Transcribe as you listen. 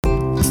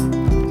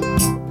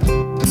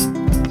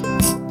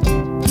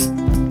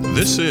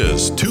This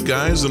is Two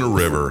Guys in a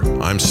River.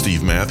 I'm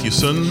Steve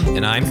Mathewson.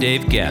 And I'm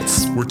Dave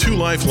Getz. We're two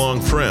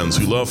lifelong friends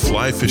who love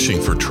fly fishing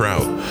for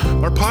trout.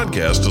 Our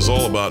podcast is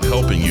all about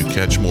helping you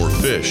catch more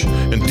fish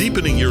and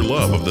deepening your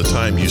love of the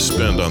time you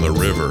spend on the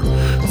river.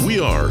 We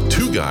are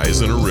Two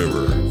Guys in a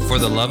River. For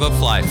the love of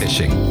fly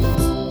fishing.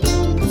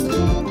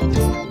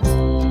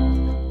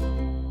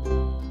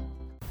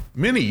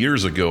 Many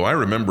years ago, I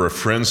remember a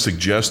friend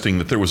suggesting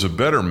that there was a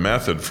better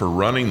method for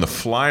running the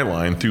fly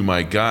line through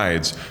my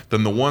guides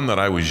than the one that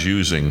I was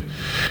using.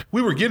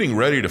 We were getting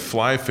ready to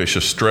fly fish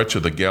a stretch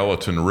of the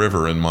Gallatin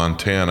River in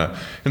Montana,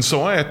 and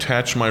so I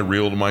attached my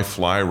reel to my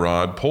fly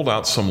rod, pulled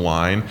out some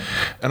line,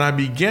 and I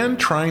began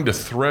trying to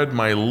thread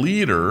my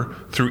leader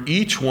through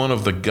each one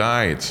of the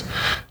guides.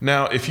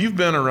 Now, if you've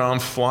been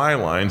around fly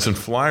lines and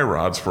fly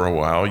rods for a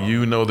while,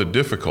 you know the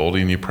difficulty,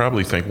 and you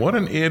probably think, what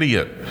an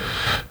idiot.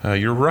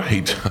 You're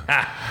right.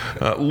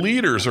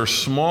 Leaders are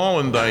small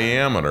in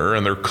diameter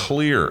and they're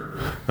clear.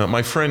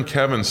 My friend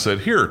Kevin said,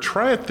 here,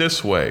 try it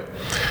this way.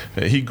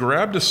 He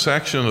grabbed a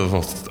section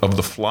of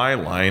the fly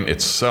line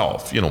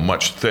itself,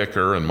 much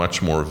thicker and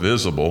much more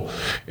visible,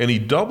 and he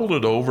doubled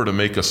it over to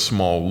make a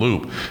small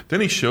loop.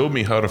 Then he showed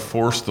me how to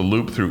force the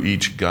loop through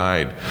each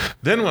guide.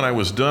 Then when I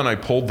was done, I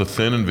pulled the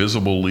thin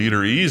invisible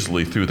leader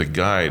easily through the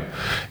guide.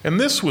 And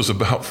this was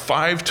about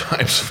 5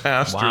 times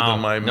faster than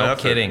my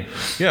method. No kidding.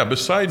 Yeah,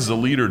 besides the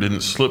leader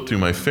didn't slip through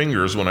my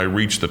fingers when I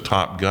reached the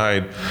top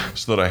guide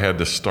so that I had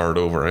to start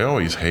over. I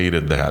always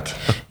hated that.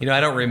 I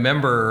don't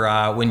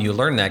remember when you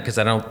learned that because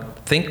I don't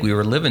think we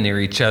were living near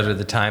each other at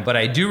the time, but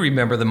I do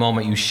remember the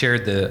moment you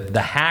shared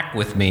the hack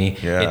with me.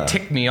 Yeah. It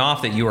ticked me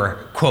off that you were,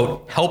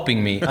 quote,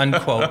 helping me,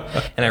 unquote,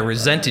 and I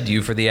resented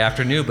you for the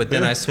afternoon, but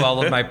then I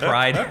swallowed my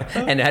pride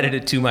and added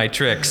it to my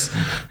tricks.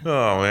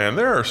 Oh, man,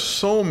 there are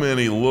so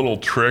many little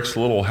tricks,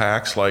 little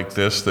hacks like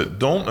this that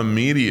don't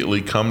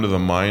immediately come to the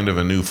mind of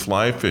a new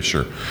fly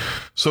fisher.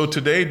 So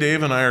today,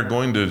 Dave and I are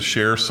going to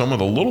share some of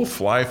the little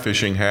fly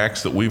fishing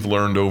hacks that we've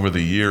learned over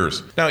the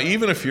years. Now,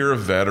 even if you're a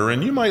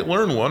veteran, you might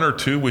learn one or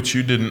two which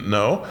you didn't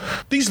know.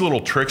 These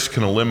little tricks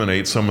can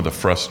eliminate some of the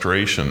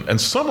frustration,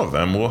 and some of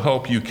them will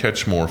help you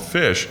catch more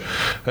fish.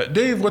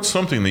 Dave, what's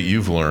something that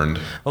you've learned?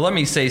 Well, let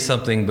me say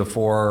something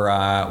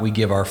before we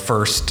give our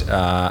first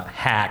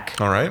hack.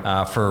 All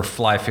right. For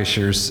fly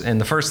fishers. And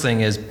the first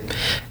thing is,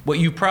 what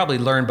you probably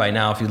learned by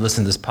now if you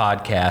listen to this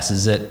podcast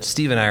is that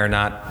Steve and I are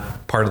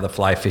not part of the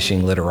fly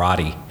fishing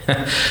literati.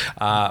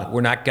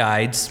 We're not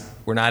guides.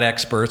 We're not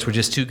experts. We're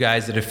just two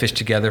guys that have fished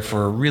together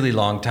for a really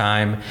long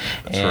time.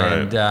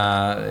 That's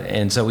right.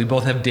 And so we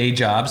both have day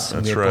jobs.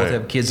 That's we right. both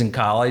have kids in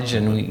college,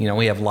 and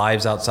we have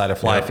lives outside of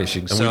fly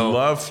fishing. And we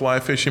love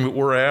fly fishing, but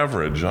we're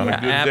average. On a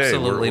good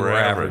absolutely, day, we're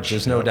average.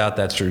 There's no doubt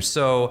that's true.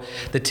 So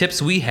the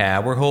tips we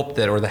have, or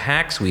the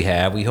hacks we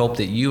have, we hope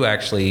that you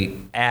actually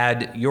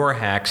add your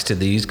hacks to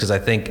these, because I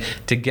think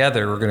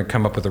together we're going to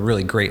come up with a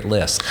really great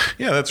list.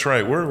 Yeah, that's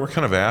right. We're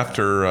kind of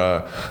after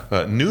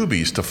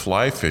newbies to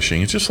fly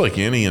fishing. It's just like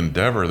any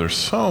endeavor. There's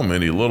so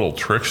many little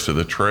tricks to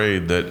the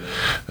trade that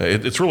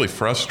it's really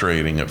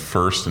frustrating at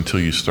first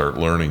until you start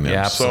learning them.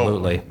 Yeah,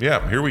 absolutely. So,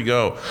 here we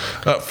go.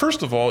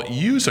 First of all,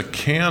 use a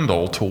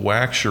candle to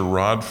wax your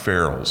rod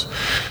ferrules.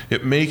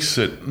 It makes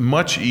it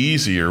much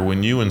easier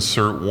when you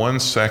insert one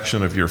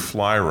section of your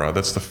fly rod,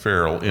 that's the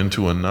ferrule,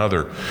 into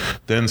another.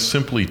 Then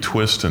simply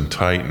twist and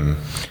tighten.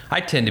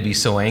 I tend to be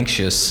so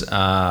anxious,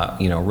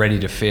 ready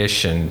to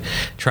fish and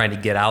trying to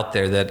get out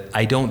there, that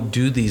I don't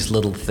do these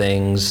little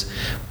things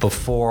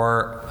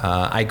before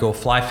I go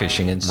fly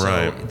fishing. And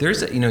so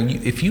there's,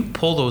 if you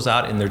pull those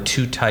out and they're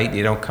too tight,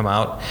 they don't come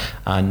out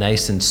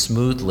nice and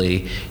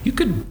smoothly, you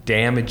could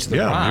damage the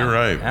rod. Yeah, you're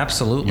right.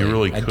 Absolutely. You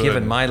really could.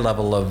 Given my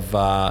level of,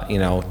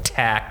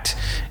 tact,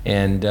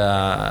 and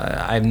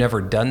I've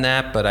never done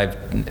that, but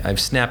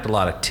I've snapped a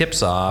lot of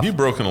tips off. You've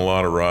broken a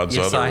lot of rods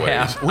Yes, other I ways.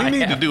 have. We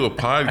need to do a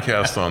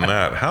podcast on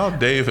that. How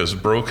Dave has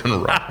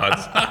broken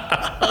rods.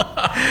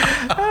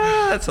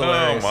 That's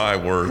hilarious. Oh, my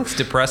word. It's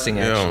depressing,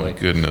 actually. Oh,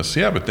 goodness.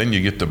 Yeah, but then you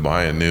get to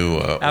buy a new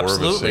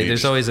Absolutely. Orvis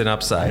There's always an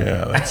upside.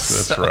 Yeah, that's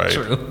so right.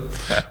 True.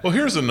 Well,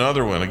 here's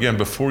another one. Again,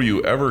 before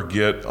you ever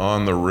get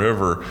on the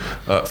river,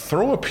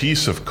 throw a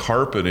piece of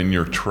carpet in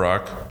your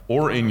truck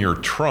or in your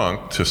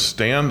trunk to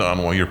stand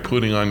on while you're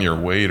putting on your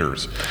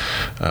waders.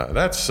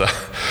 That's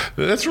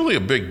really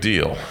a big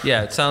deal.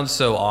 Yeah, it sounds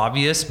so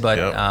obvious, but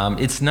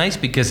it's nice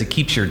because it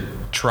keeps your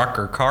truck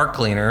or car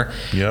cleaner,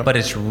 but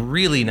it's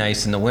really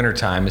nice in the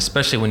wintertime,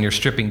 especially when you're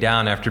stripping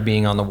down after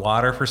being on the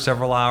water for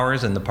several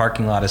hours and the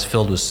parking lot is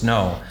filled with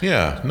snow.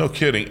 Yeah, no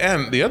kidding.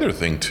 And the other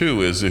thing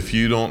too is if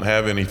you don't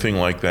have anything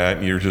like that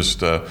and you're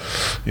just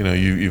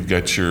you've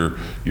got your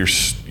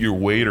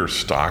wader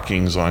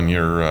stockings on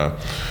your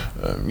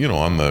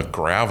on the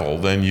gravel,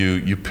 then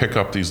you pick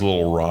up these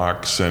little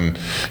rocks, and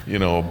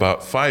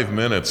about 5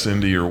 minutes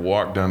into your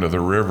walk down to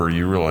the river,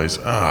 you realize,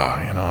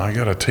 I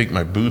got to take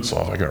my boots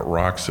off. I got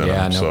rocks in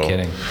them. Yeah, no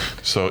kidding.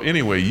 So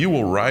anyway, you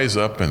will rise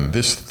up and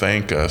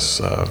thank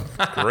us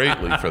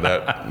greatly for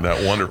that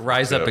wonderful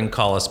Rise tip. up and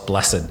call us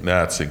blessed.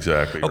 That's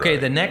exactly Okay,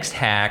 right. the next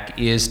hack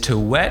is to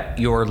wet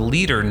your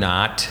leader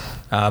knot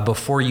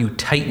before you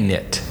tighten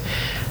it.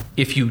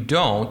 If you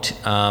don't,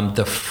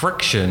 the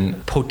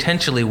friction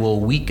potentially will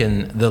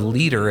weaken the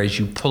leader as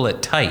you pull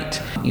it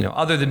tight.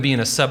 Other than being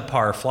a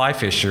subpar fly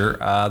fisher,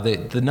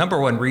 the number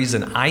one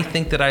reason I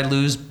think that I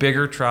lose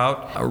bigger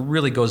trout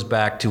really goes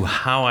back to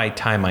how I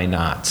tie my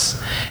knots.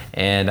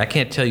 And I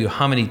can't tell you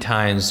how many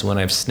times when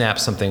I've snapped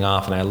something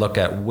off and I look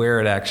at where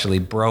it actually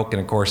broke,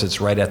 and of course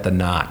it's right at the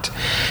knot.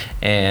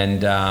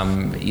 And,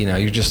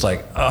 you're just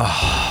like,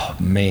 oh,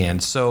 man.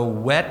 So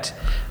wet,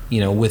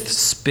 with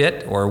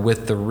spit or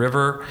with the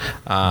river,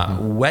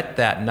 wet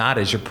that knot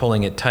as you're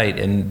pulling it tight,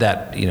 and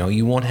that,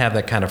 you won't have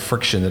that kind of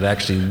friction that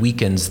actually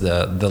weakens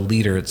the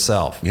leader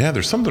itself. Yeah,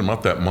 there's something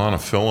about that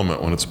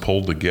monofilament when it's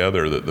pulled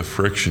together that the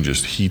friction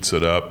just heats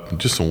it up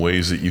just in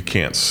ways that you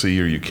can't see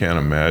or you can't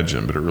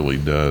imagine, but it really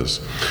does.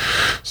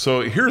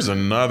 So here's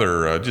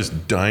another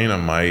just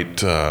dynamite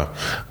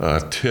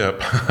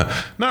tip.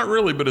 Not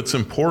really, but it's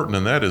important,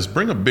 and that is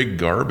bring a big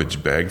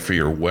garbage bag for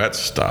your wet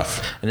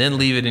stuff. And then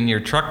leave it in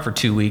your truck for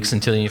 2 weeks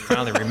until you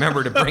finally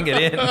remember to bring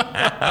it in.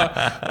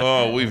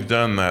 Oh, we've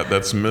done that.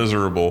 That's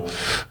miserable.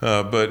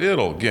 But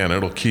it'll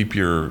keep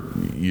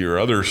your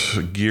other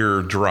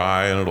gear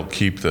dry, and it'll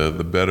keep the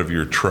bed of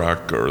your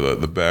truck or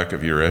the back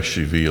of your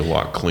SUV a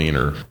lot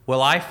cleaner.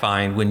 Well, I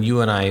find when you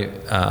and I,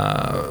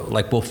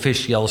 we'll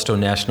fish Yellowstone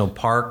National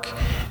Park,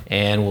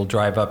 and we'll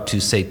drive up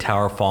to, say,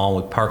 Tower Fall,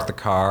 and we park the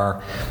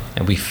car,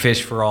 and we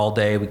fish for all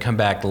day. We come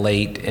back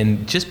late,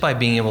 and just by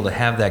being able to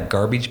have that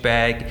garbage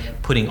bag,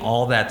 putting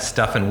all that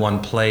stuff in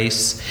one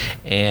place,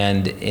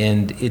 and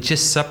it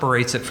just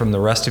separates it from the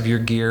rest of your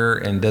gear,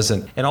 and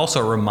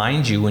also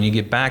reminds you when you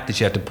get back that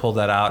you have to pull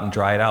that out and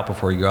dry it out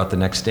before you go out the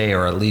next day,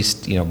 or at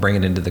least bring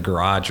it into the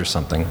garage or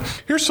something.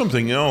 Here's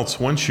something else.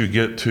 Once you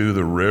get to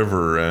the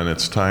river and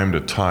it's time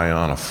to tie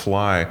on a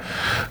fly,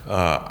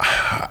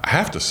 I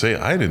have to say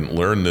I didn't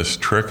learn this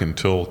trick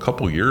until a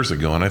couple years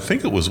ago, and I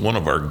think it was one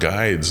of our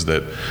guides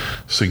that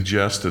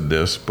suggested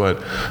this,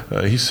 but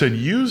he said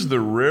use the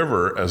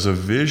river as a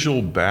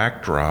visual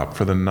backdrop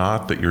for the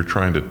knot that you're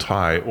trying to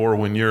tie, or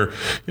when you're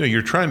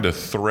trying to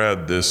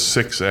thread this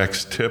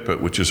 6X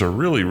tippet, which is a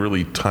really,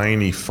 really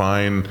tiny,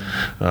 fine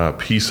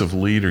piece of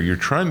leader. You're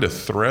trying to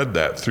thread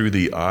that through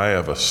the eye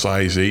of a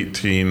size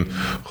 18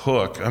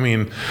 hook. I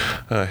mean,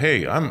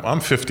 hey, I'm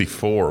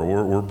 54.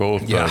 We're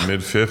both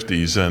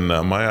mid-50s, and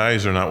my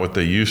eyes are not what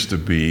they used to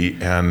be,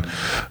 and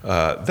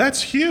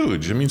that's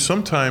huge. I mean,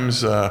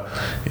 sometimes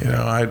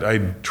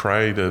I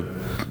try to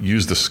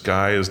use the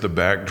sky as the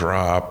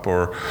backdrop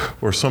or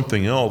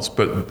something else,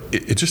 but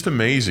it's just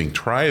amazing.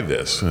 Try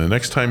this, and the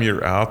next time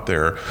you're out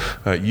there,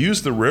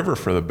 use the river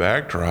for the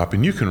backdrop,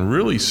 and you can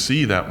really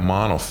see that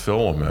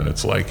monofilament.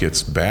 It's like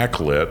it's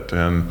backlit,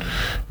 and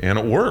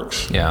it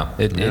works. Yeah,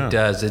 it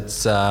does.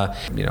 It's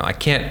I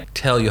can't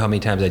tell you how many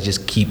times I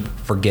just keep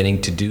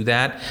forgetting to do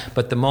that,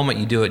 but the moment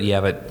you do it, you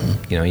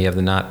have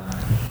the knot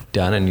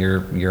done, and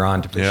you're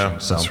on to fishing. Yeah,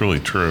 that's really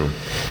true.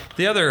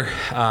 The other,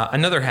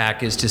 another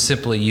hack is to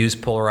simply use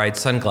Polaroid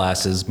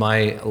sunglasses.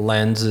 My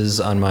lenses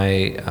on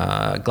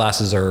my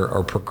glasses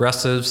are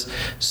progressives,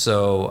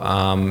 so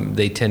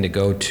they tend to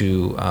go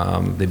to,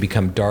 they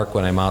become dark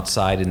when I'm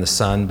outside in the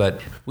sun,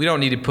 but we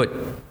don't need to put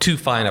too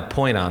fine a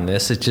point on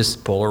this. It's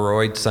just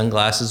Polaroid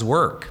sunglasses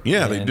work.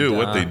 Yeah, they do.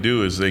 What they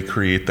do is they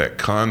create that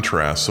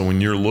contrast. So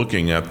when you're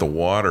looking at the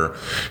water,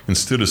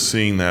 instead of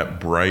seeing that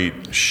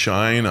bright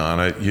shine on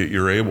it,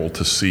 you're able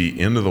to see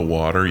into the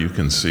water. You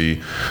can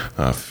see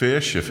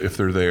fish if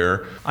they're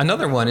there.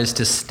 Another one is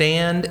to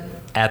stand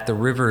at the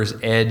river's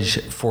edge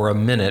for a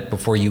minute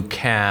before you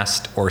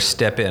cast or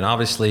step in.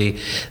 Obviously,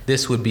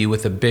 this would be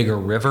with a bigger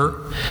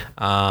river.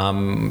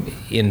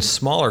 In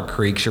smaller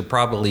creeks, you're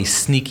probably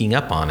sneaking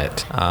up on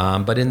it.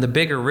 But in the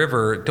bigger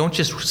river, don't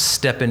just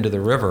step into the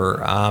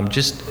river.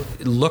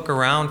 Just look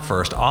around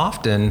first.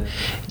 Often,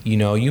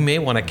 you may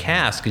want to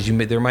cast because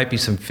there might be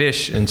some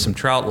fish and some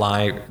trout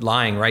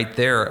lying right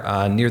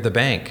there near the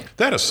bank.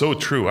 That is so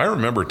true. I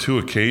remember 2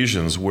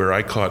 occasions where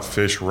I caught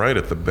fish right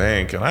at the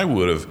bank, and I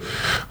would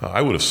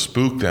have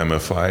spooked them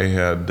if I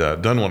had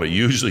done what I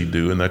usually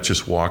do, and that's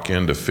just walk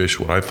in to fish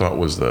what I thought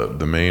was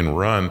the main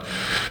run.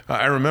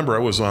 I remember I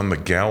was on the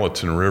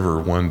Gallatin River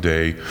one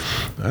day,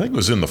 I think it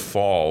was in the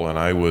fall, and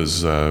I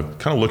was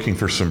kind of looking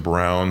for some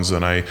browns,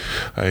 and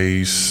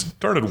I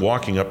started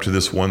walking up to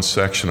this one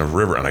section of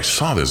river, and I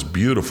saw this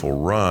beautiful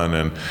run,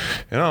 and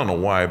I don't know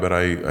why, but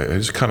I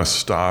just kind of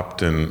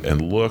stopped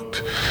and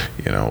looked,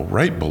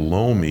 right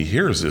below me,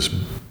 here's this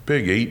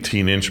big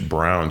 18-inch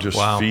brown just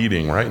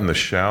feeding right in the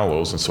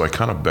shallows. And so I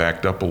kind of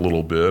backed up a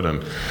little bit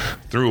and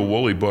threw a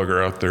woolly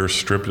bugger out there,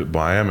 stripped it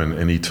by him,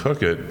 and he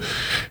took it.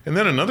 And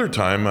then another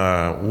time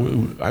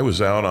I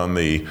was out on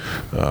the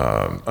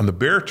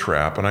bear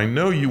trap, and I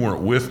know you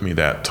weren't with me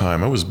that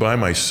time. I was by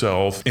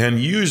myself, and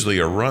usually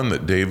a run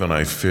that Dave and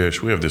I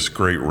fish, we have this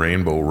great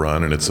rainbow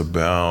run, and it's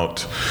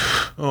about,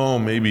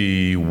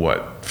 maybe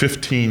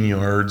 15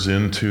 yards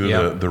into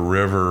the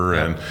river.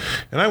 Yep.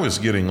 And I was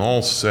getting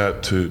all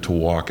set to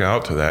walk walk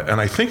out to that.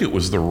 And I think it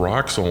was the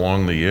rocks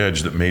along the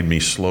edge that made me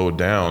slow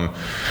down.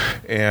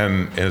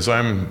 And as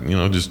I'm,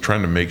 just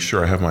trying to make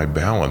sure I have my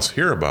balance,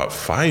 here about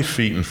 5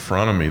 feet in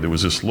front of me, there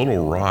was this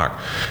little rock,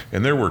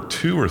 and there were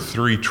 2 or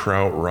 3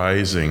 trout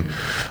rising.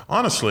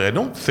 Honestly, I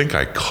don't think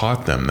I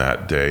caught them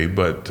that day,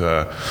 but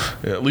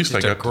at least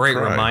I got to try. It's a great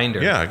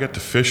reminder. Yeah, I got to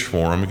fish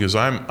for them because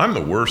I'm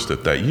the worst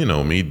at that. You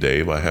know me,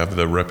 Dave. I have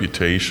the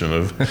reputation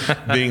of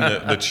being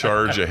the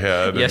charge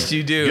ahead. Yes,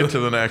 you do. Get to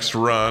the next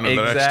run and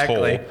the next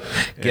hole.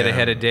 Get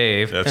ahead of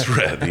Dave. That's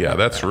right. Yeah,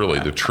 that's really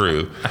the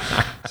truth.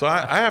 So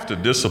I have to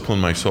discipline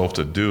myself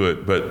to do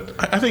it. But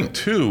I think,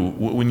 too,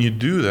 when you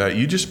do that,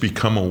 you just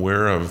become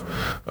aware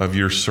of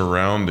your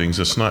surroundings.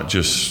 It's not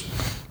just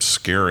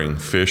scaring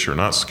fish or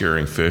not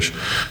scaring fish.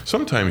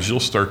 Sometimes you'll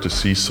start to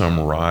see some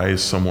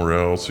rise somewhere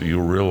else, or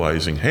you're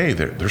realizing, hey,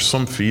 there's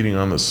some feeding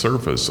on the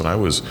surface, and I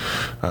was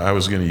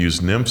going to use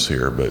nymphs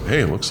here, but hey,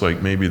 it looks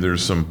like maybe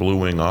there's some blue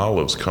wing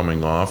olives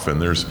coming off, and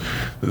there's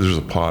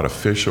a pot of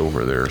fish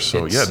over there.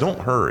 So don't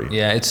hurry.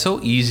 Yeah, it's so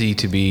easy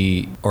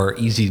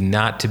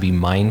not to be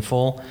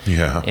mindful.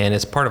 Yeah. And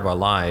it's part of our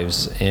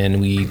lives, and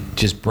we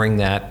just bring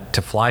that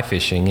to fly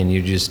fishing, and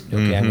you just,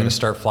 I'm going to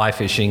start fly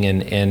fishing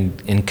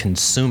and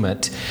consume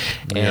it.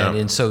 And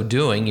in so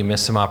doing, you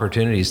miss some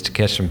opportunities to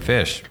catch some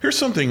fish. Here's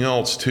something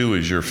else, too,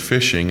 as you're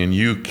fishing and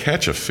you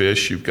catch a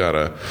fish, you've got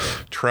a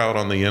trout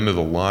on the end of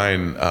the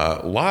line.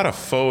 A lot of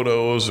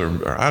photos,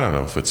 or I don't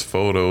know if it's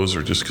photos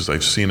or just because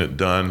I've seen it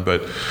done,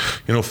 but,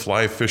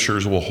 fly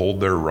fishers will hold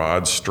their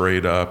rod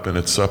straight up, and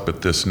it's up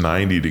at this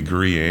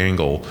 90-degree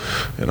angle,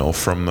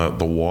 from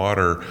the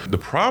water. The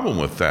problem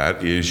with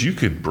that is you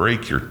could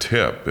break your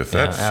tip if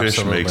that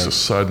fish makes a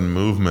sudden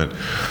movement.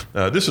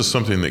 This is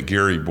something that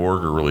Gary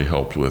Borger really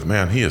helped with.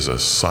 Man, he is a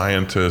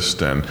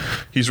scientist, and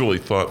he's really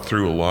thought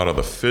through a lot of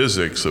the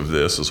physics of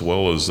this, as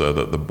well as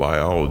the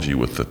biology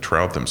with the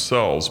trout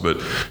themselves,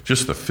 but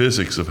just the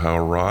physics of how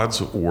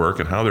rods work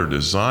and how they're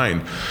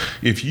designed.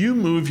 If you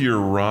move your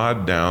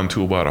rod down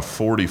to about a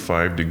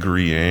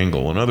 45-degree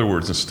angle, in other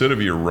words, instead of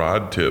your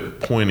rod tip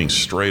pointing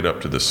straight up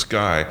to the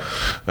sky,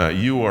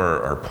 you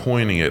are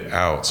pointing it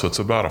out. So it's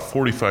about a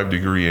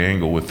 45-degree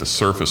angle with the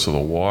surface of the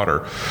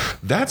water.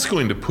 That's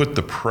going to put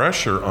the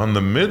pressure on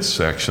the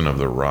midsection of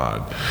the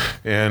rod.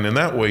 And in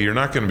that way, you're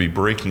not going to be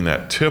breaking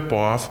that tip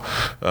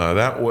off.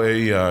 That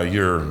way,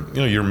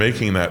 you're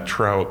making that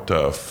trout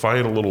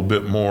fight a little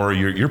bit more.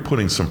 You're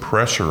putting some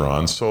pressure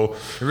on. So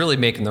you're really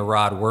making the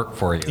rod work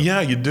for you.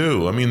 Yeah, you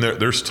do. I mean,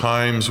 there's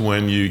times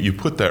when you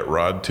put that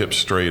rod tip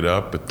straight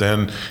up, but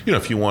then,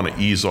 if you want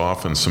to ease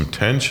off in some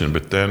tension,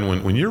 but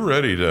then when you're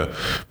ready to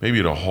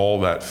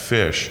haul that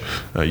fish,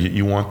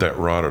 you want that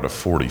rod at a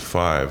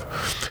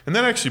 45. And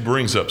that actually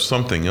brings up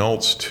something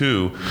else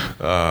too,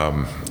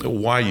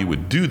 why you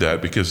would do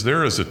that, because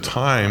there is a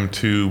time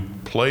to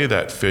play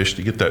that fish,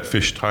 to get that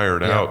fish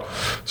tired out,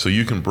 so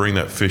you can bring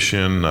that fish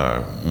in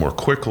more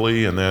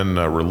quickly and then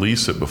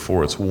release it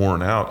before it's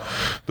worn out.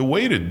 The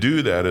way to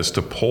do that is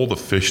to pull the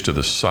fish to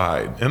the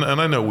side. And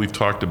I know we've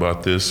talked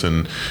about this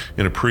in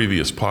a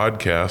previous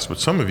podcast, but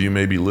some of you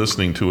may be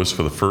listening to us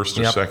for the first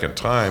or second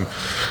time.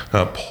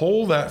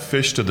 Pull that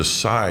fish to the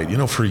side.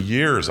 For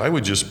years I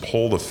would just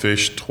pull the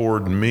fish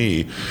toward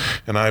me,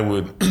 and I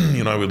would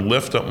I would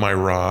lift up my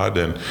rod,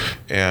 and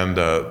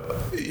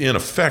in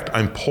effect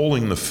I'm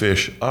pulling the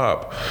fish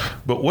up.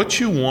 But what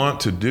you want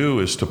to do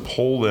is to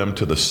pull them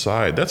to the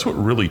side. That's what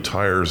really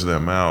tires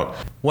them out.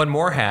 One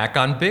more hack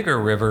on bigger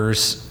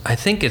rivers, I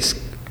think it's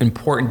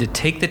important to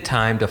take the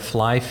time to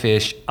fly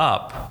fish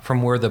up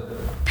from where the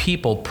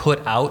people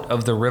put out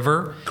of the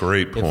river.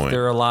 Great point. If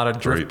there are a lot of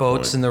drift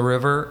boats in the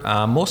river,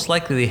 most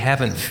likely they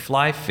haven't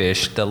fly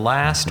fished the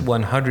last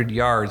 100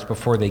 yards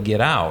before they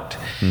get out.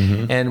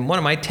 And one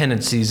of my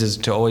tendencies is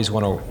to always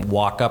want to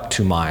walk up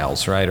 2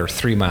 miles, right, or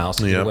 3 miles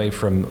to get away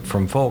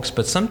from folks.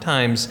 But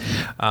sometimes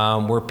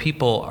where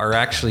people are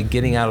actually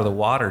getting out of the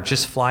water,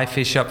 just fly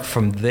fish up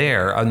from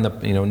there on the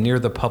near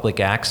the public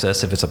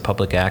access. If it's a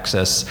public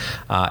access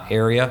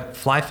area,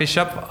 fly fish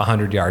up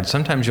 100 yards.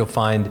 Sometimes you'll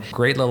find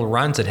great little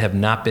runs that have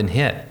not been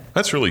hit.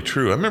 That's really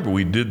true. I remember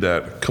we did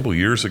that a couple of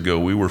years ago.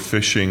 We were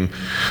fishing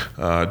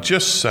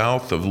just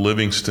south of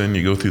Livingston.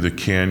 You go through the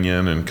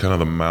canyon and kind of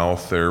the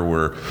mouth there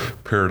where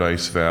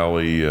Paradise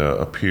Valley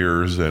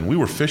appears. And we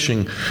were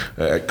fishing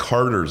at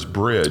Carter's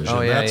Bridge.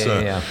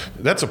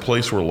 That's a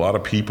place where a lot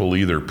of people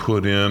either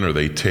put in or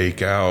they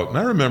take out. And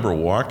I remember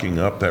walking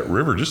up that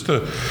river just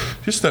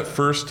that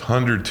first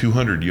 100,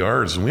 200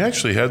 yards. And we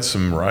actually had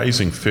some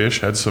rising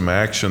fish, had some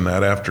action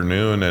that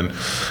afternoon. And,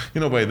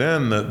 by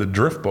then the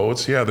drift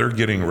boats, they're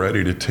getting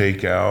ready to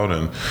take out,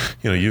 and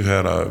you've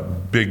had a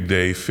big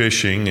day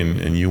fishing,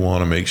 and you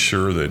want to make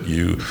sure that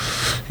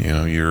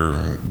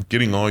you're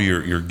getting all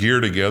your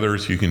gear together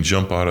so you can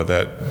jump out of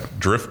that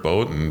drift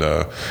boat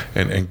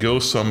and go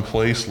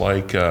someplace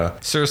like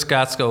Sir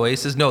Scott's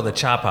Oasis. No, the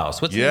Chop House.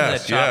 What's the name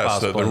of that Chop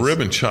House? The Rib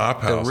and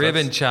Chop House. The Rib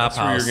and Chop House.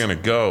 That's where you're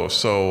going to go.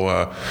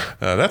 So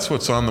that's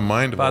what's on the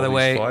mind of all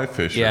these fly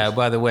fishers. Yeah.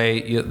 By the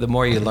way, the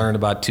more you learn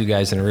about Two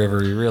Guys in a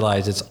River, you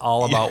realize it's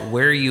all about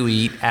where you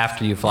eat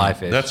after you fly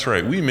fish. That's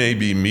right. We we may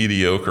be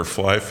mediocre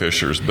fly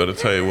fishers, but I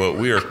tell you what,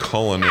 we are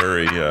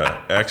culinary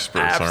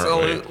experts,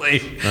 Absolutely. aren't we?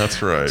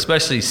 That's right.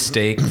 Especially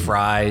steak,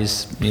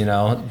 fries,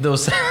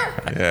 those.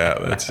 Yeah,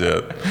 that's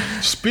it.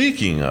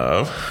 Speaking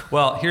of...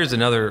 Well, here's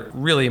another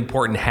really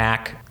important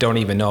hack. Don't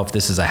even know if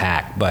this is a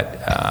hack,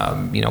 but,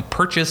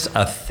 purchase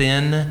a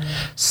thin,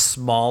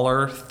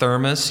 smaller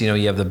thermos.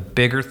 You have the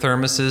bigger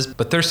thermoses,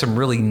 but there's some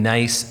really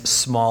nice,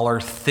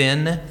 smaller,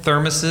 thin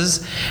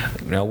thermoses.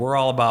 We're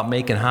all about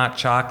making hot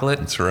chocolate.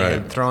 That's right.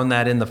 And throwing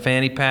that in the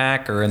fanny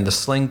pack or in the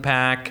sling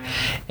pack.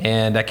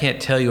 And I can't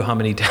tell you how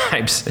many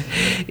times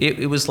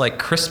it was like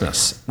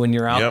Christmas when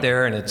you're out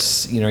there and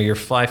it's, you're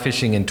fly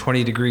fishing in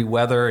 20-degree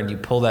weather and you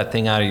pull that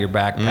thing out of your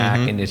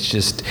backpack and it's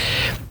just,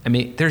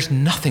 there's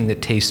nothing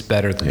that tastes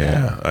better than that.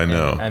 Yeah, I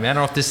know. I don't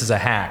know if this is a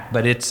hack,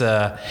 but it's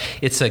a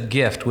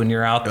gift when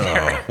you're out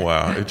there. Oh,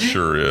 wow, it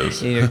sure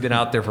is. You've been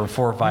out there for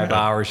 4 or 5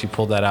 hours, you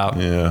pull that out.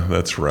 Yeah,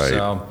 that's right.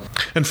 So.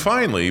 And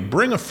finally,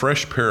 bring a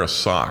fresh pair of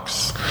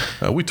socks.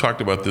 We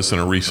talked about this in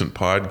a recent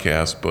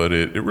podcast, but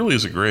it really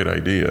is a great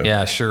idea.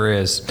 Yeah, sure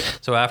is.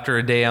 So after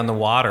a day on the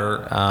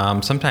water,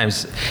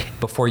 sometimes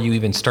before you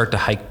even start to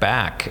hike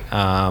back,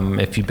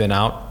 if you've been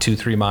out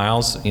 2-3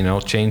 miles,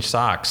 change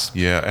socks.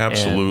 Yeah,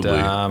 absolutely.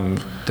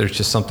 And there's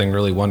just something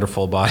really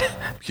wonderful about it.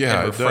 Yeah,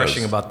 and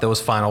refreshing about those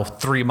final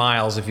 3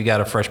 miles if you got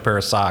a fresh pair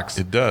of socks.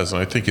 It does,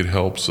 and I think it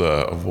helps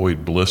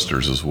avoid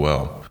blisters as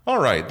well. All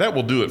right, that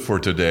will do it for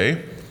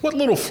today. What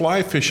little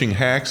fly fishing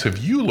hacks have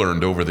you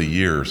learned over the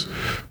years?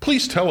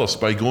 Please tell us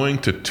by going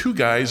to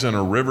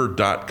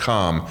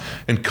twoguysandariver.com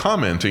and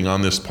commenting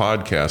on this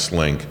podcast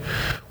link.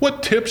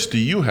 What tips do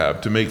you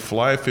have to make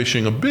fly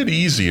fishing a bit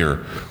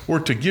easier or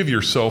to give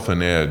yourself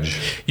an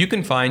edge? You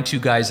can find Two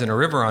Guys in a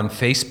River on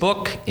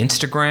Facebook,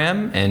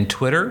 Instagram, and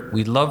Twitter.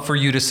 We'd love for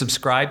you to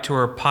subscribe to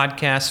our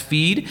podcast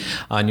feed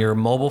on your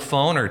mobile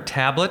phone or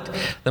tablet.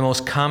 The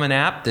most common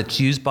app that's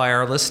used by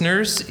our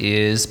listeners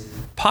is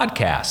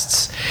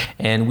podcasts,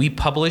 and we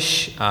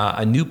publish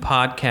a new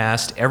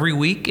podcast every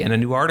week and a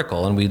new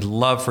article, and we'd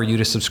love for you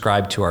to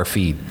subscribe to our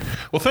feed.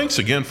 Well, thanks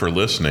again for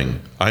listening.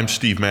 I'm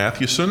Steve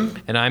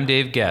Mathewson. And I'm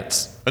Dave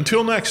Getz.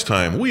 Until next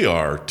time, we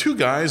are Two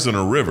Guys in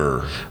a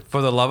River.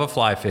 For the love of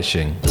fly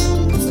fishing.